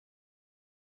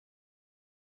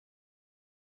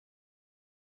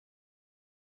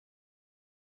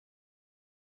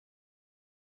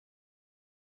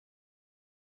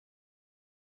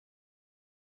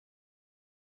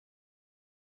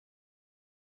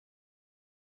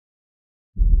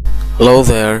Hello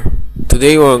there.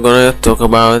 Today we're gonna talk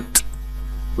about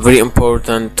a very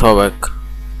important topic,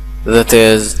 that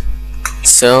is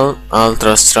cell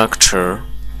ultrastructure.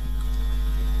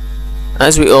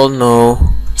 As we all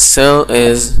know, cell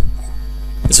is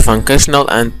a functional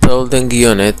and building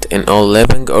unit in all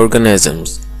living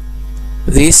organisms.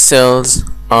 These cells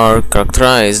are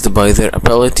characterized by their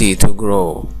ability to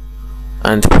grow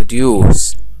and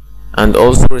produce and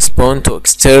also respond to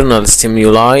external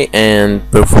stimuli and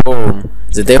perform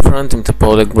the different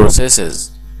metabolic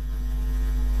processes.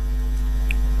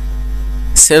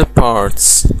 Cell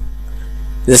parts.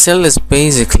 The cell is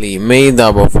basically made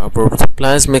up of a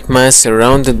protoplasmic mass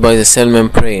surrounded by the cell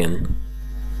membrane.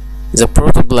 The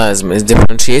protoplasm is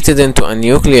differentiated into a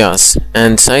nucleus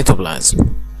and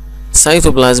cytoplasm.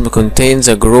 Cytoplasm contains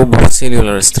a group of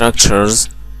cellular structures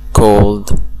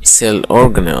called cell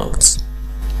organelles.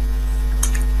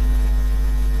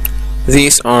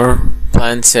 These are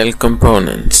plant cell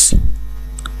components,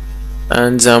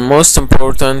 and the most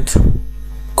important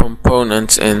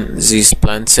components in this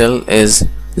plant cell is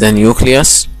the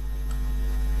nucleus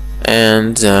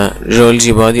and the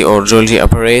Golgi body or Golgi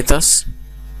apparatus,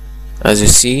 as you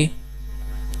see,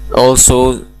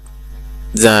 also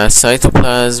the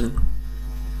cytoplasm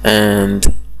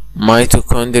and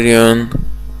mitochondrion,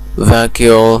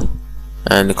 vacuole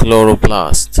and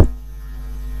chloroplast.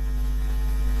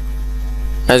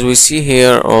 As we see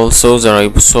here, also the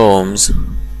ribosomes.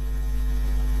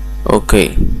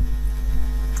 Okay,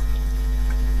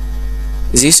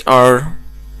 these are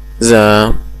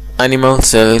the animal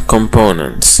cell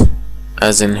components,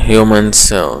 as in human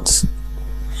cells.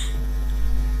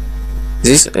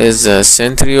 This is the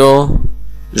centriole,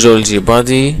 Golgi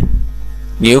body,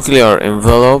 nuclear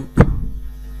envelope.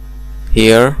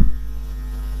 Here,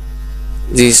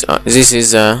 this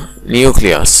is a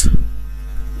nucleus,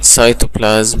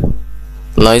 cytoplasm,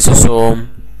 lysosome,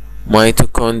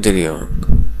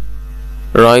 mitochondrion,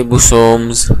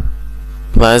 ribosomes,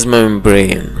 plasma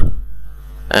membrane,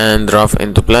 and rough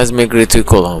endoplasmic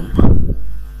reticulum.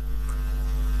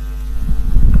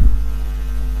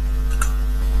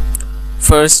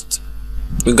 First,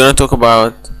 we're gonna talk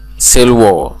about cell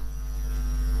wall.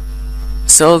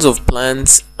 Cells of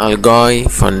plants, algae,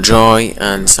 fungi,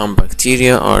 and some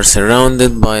bacteria are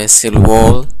surrounded by a cell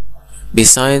wall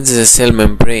besides the cell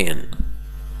membrane.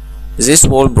 This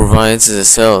wall provides the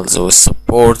cells with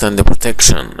support and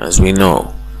protection, as we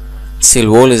know. Cell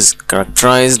wall is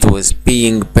characterized with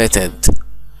being pitted.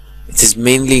 It is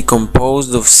mainly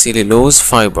composed of cellulose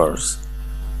fibers.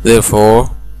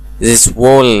 Therefore, this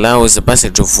wall allows the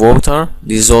passage of water,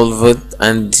 dissolved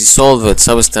and dissolved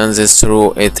substances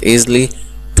through it easily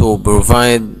to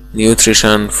provide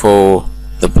nutrition for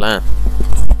the plant.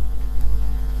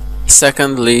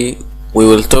 Secondly, we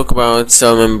will talk about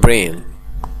cell membrane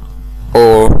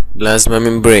or plasma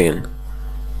membrane.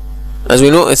 As we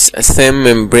know, it's a thin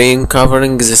membrane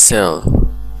covering the cell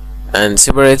and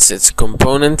separates its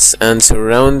components and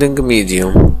surrounding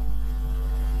medium.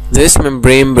 This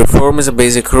membrane performs a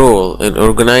basic role in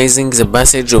organizing the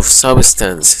passage of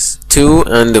substances to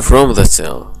and from the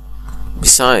cell.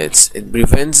 Besides, it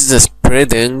prevents the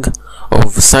spreading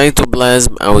of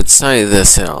cytoplasm outside the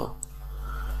cell.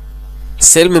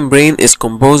 Cell membrane is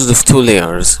composed of two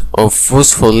layers of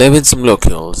phospholipid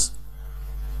molecules,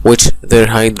 which their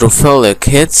hydrophilic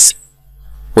heads,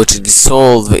 which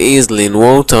dissolve easily in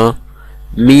water,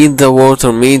 meet the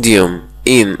water medium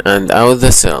in and out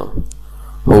the cell,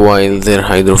 while their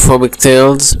hydrophobic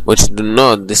tails, which do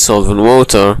not dissolve in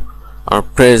water, are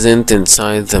present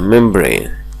inside the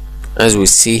membrane, as we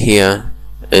see here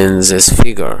in this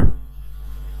figure.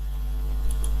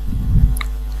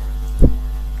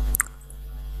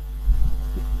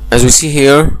 As we see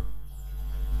here,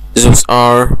 those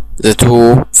are the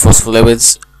two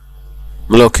phospholipids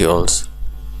molecules.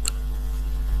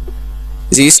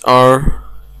 These are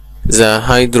the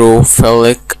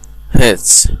hydrophilic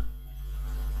heads,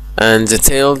 and the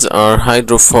tails are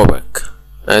hydrophobic.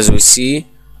 As we see,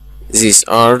 these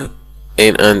are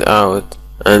in and out,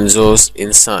 and those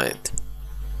inside.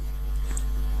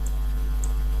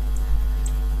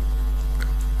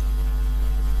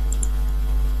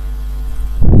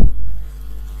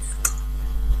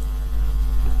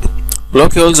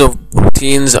 Molecules of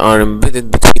proteins are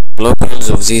embedded between molecules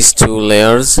of these two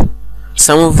layers.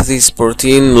 Some of these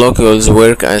protein molecules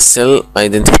work as cell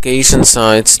identification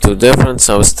sites to different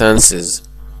substances,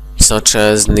 such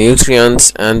as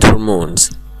nutrients and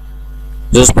hormones.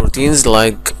 Those proteins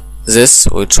like this,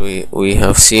 which we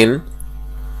have seen,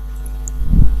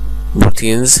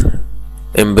 proteins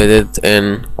embedded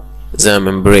in the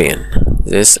membrane,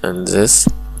 this and this.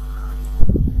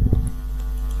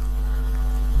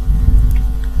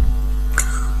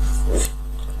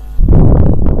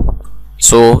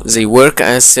 So they work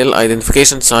as cell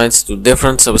identification sites to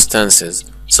different substances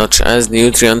such as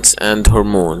nutrients and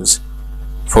hormones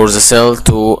for the cell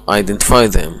to identify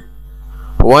them,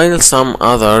 while some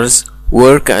others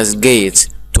work as gates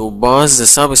to pass the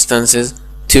substances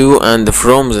to and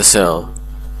from the cell.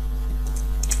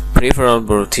 Peripheral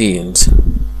proteins.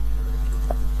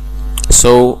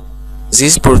 So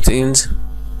these proteins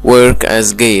work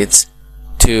as gates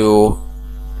to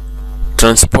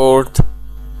transport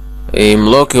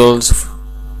molecules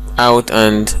out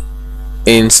and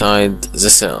inside the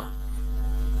cell.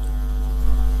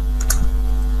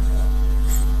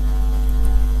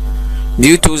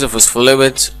 Due to the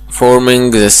phospholipids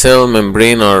forming the cell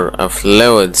membrane or a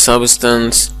fluid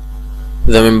substance,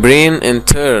 the membrane in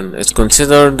turn is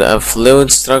considered a fluid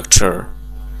structure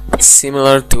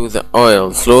similar to the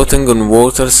oil floating on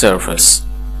water surface,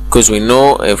 because we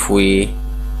know if we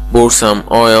pour some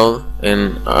oil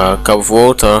in a cup of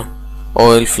water,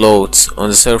 oil floats on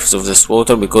the surface of this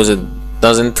water because it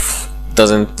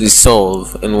doesn't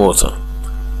dissolve in water.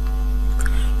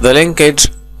 The linkage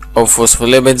of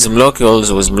phospholipids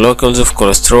molecules with molecules of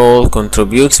cholesterol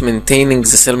contributes maintaining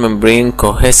the cell membrane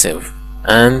cohesive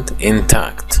and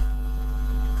intact.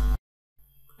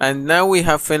 And now we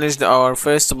have finished our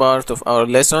first part of our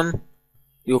lesson.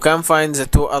 You can find the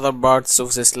two other parts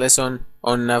of this lesson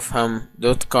on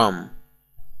nafham.com.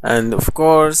 And of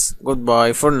course,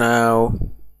 goodbye for now.